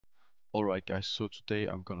Alright guys, so today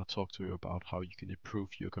I'm gonna talk to you about how you can improve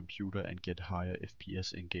your computer and get higher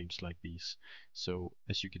FPS in games like these. So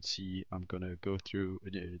as you can see, I'm gonna go through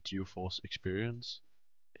the GeForce Experience.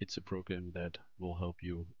 It's a program that will help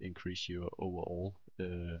you increase your overall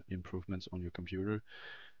improvements on your computer,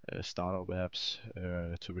 startup apps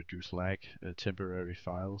to reduce lag, temporary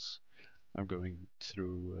files. I'm going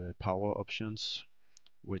through power options,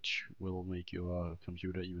 which will make your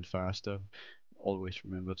computer even faster. Always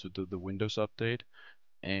remember to do the Windows update.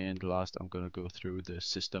 And last, I'm gonna go through the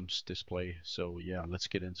systems display. So yeah, let's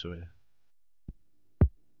get into it.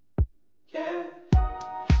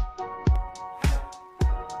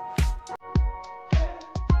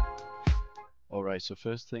 Alright, so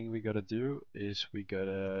first thing we gotta do is we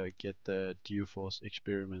gotta get the GeForce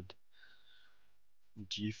Experiment,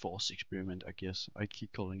 I guess. I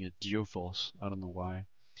keep calling it GeForce, I don't know why.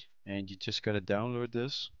 And you just gotta download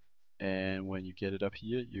this. And when you get it up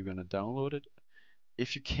here, you're gonna download it.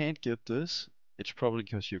 If you can't get this, it's probably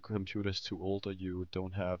because your computer is too old or you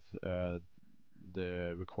don't have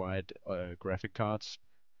the required graphic cards.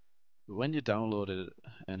 When you download it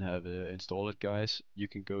and have installed it, guys, you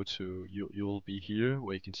can go to you'll be here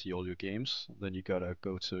where you can see all your games. Then you gotta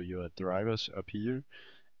go to your drivers up here,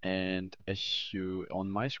 and as you on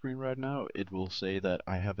my screen right now, it will say that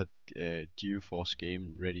I have a GeForce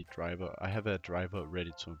game ready driver. I have a driver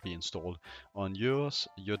ready to be installed. On yours,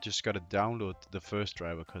 you just gotta download the first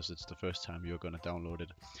driver because it's the first time you're gonna download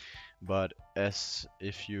it. But as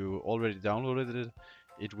if you already downloaded it,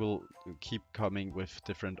 it will keep coming with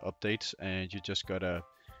different updates, and you just gotta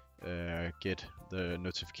get the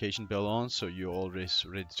notification bell on so you're always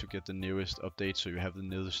ready to get the newest update, so you have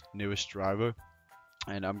the newest driver.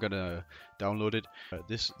 And I'm gonna download it.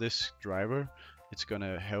 This driver, it's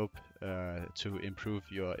gonna help to improve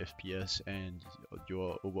your FPS and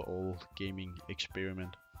your overall gaming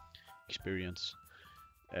experience.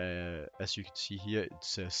 As you can see here, it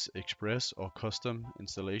says Express or Custom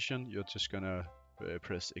installation. You're just gonna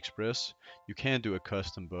press Express. You can do a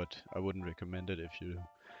custom, but I wouldn't recommend it if you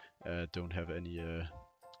don't have any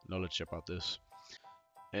knowledge about this.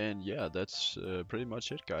 And yeah, that's pretty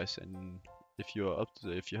much it, guys. And if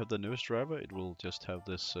you have the newest driver, it will just have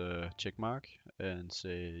this check mark and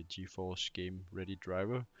say GeForce Game Ready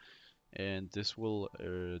Driver, and this will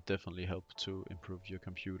definitely help to improve your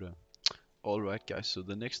computer. Alright guys, so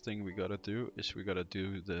the next thing we gotta do is we gotta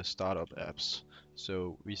do the startup apps.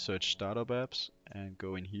 So we search startup apps and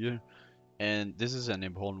go in here. And this is an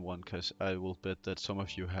important one because I will bet that some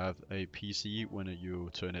of you have a PC. When you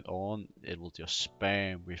turn it on, it will just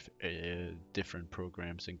spam with different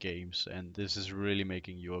programs and games, and this is really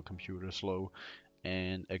making your computer slow.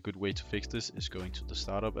 And a good way to fix this is going to the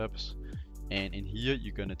startup apps, and in here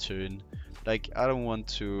you're gonna turn, like, I don't want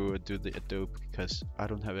to do the Adobe because I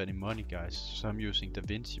don't have any money, guys, so I'm using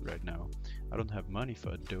DaVinci right now. I don't have money for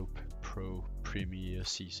Adobe Pro Premiere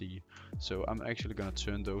CC, so I'm actually gonna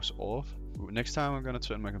turn those off. Next time I'm gonna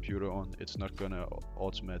turn my computer on, it's not gonna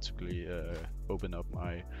automatically open up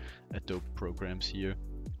my Adobe programs here.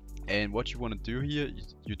 And what you want to do here,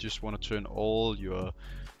 you just want to turn all your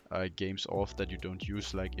games off that you don't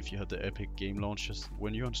use. Like if you have the Epic game launchers,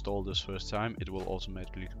 when you install this first time, it will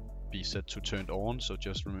automatically be set to turned on, so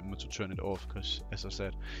just remember to turn it off, because as I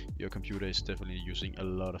said, your computer is definitely using a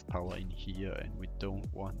lot of power in here, and we don't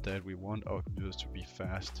want that. We want our computers to be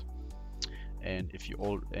fast. And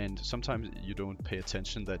sometimes you don't pay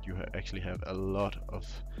attention that you actually have a lot of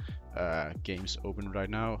games open right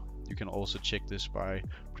now. You can also check this by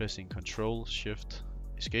pressing Control Shift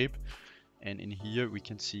Escape, and in here we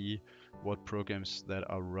can see what programs that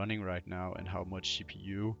are running right now and how much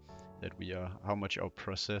CPU how much our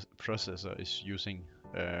processor is using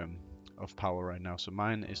of power right now. So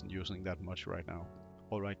mine isn't using that much right now.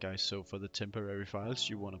 Alright guys, so for the temporary files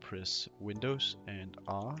you want to press Windows and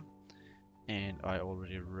R, and I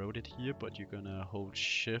already wrote it here, but you're gonna hold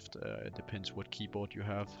Shift, it depends what keyboard you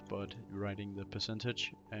have, but writing the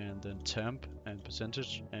percentage and then temp and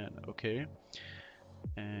percentage and OK.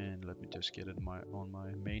 And let me just get it on my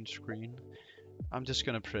main screen. I'm just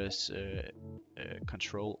gonna press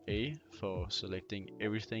Control A for selecting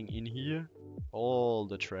everything in here, all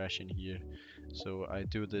the trash in here. So I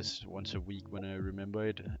do this once a week when I remember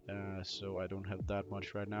it, so I don't have that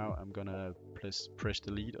much right now. I'm gonna press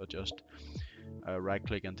delete, or just right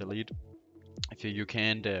click and delete. If you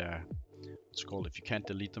can't if you can't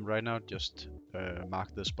delete them right now, just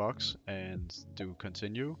mark this box and do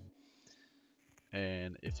continue.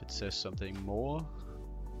 And if it says something more,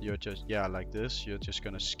 you're just, like this, you're just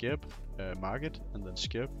gonna skip, mark it and then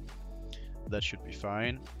skip. That should be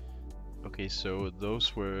fine. Okay, so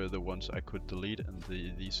those were the ones I could delete, and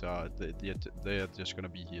these are they are just gonna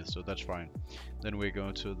be here, so that's fine. Then we're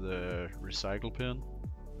going to the recycle pin,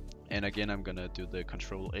 and again I'm gonna do the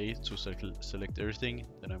Control A to select everything.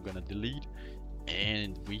 Then I'm gonna delete,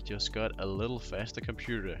 and we just got a little faster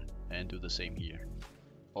computer, and do the same here.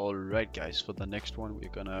 Alright guys, for the next one we're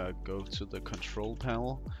gonna go to the control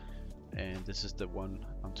panel, and this is the one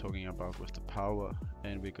I'm talking about with the power,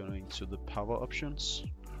 and we're going to the power options.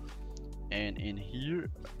 And in here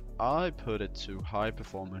I put it to high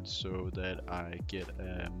performance so that I get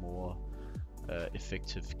a more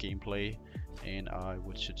effective gameplay, and I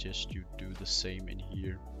would suggest you do the same in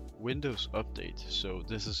here. Windows update, so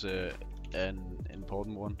this is an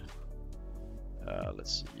important one.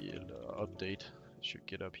 Let's see, update, should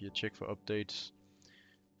get up here, check for updates.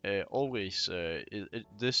 Always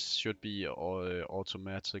this should be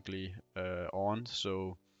automatically on,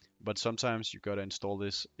 so but sometimes you gotta install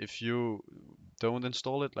this. If you don't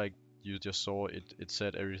install it, like you just saw, it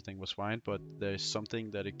said everything was fine, but there's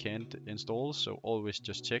something that it can't install, so always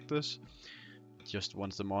just check this. Just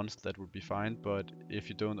once a month, that would be fine, but if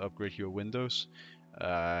you don't upgrade your Windows,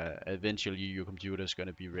 eventually your computer is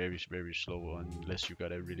gonna be very slow unless you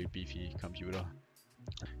got a really beefy computer.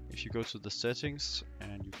 If you go to the settings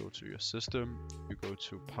and you go to your system, you go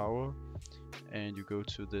to power, and you go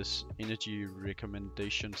to this energy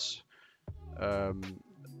recommendations.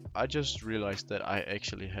 I just realized that I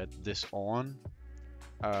actually had this on.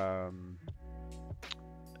 Um,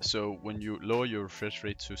 so when you lower your refresh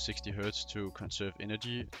rate to 60 Hz to conserve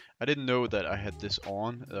energy, I didn't know that I had this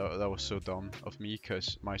on. That was so dumb of me,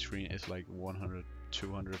 because my screen is like 100,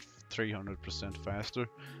 200, 300% faster.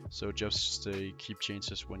 So just keep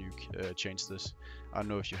changes when you change this. I don't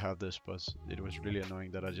know if you have this, but it was really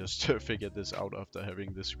annoying that I just figured this out after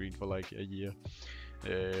having this screen for like a year.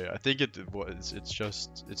 I think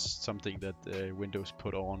it's something that Windows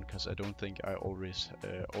put on, because I don't think I always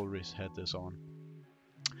had this on.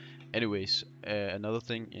 Anyways, another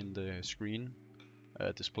thing in the screen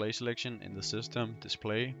display selection in the system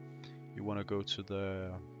display, you want to go to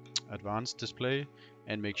the advanced display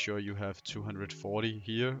and make sure you have 240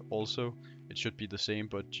 here also. It should be the same,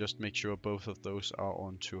 but just make sure both of those are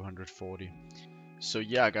on 240. So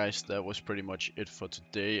yeah guys, that was pretty much it for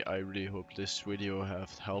today. I really hope this video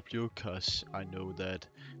have helped you, cause I know that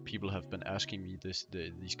people have been asking me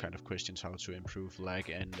these kind of questions, how to improve lag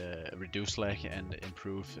and reduce lag and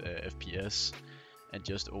improve FPS, and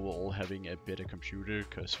just overall having a better computer,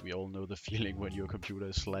 because we all know the feeling when your computer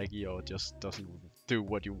is laggy or just doesn't do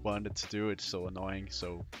what you want it to do. It's so annoying.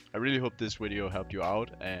 So I really hope this video helped you out,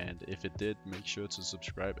 and if it did, make sure to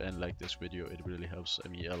subscribe and like this video. It really helps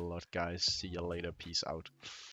me a lot guys. See you later, peace out.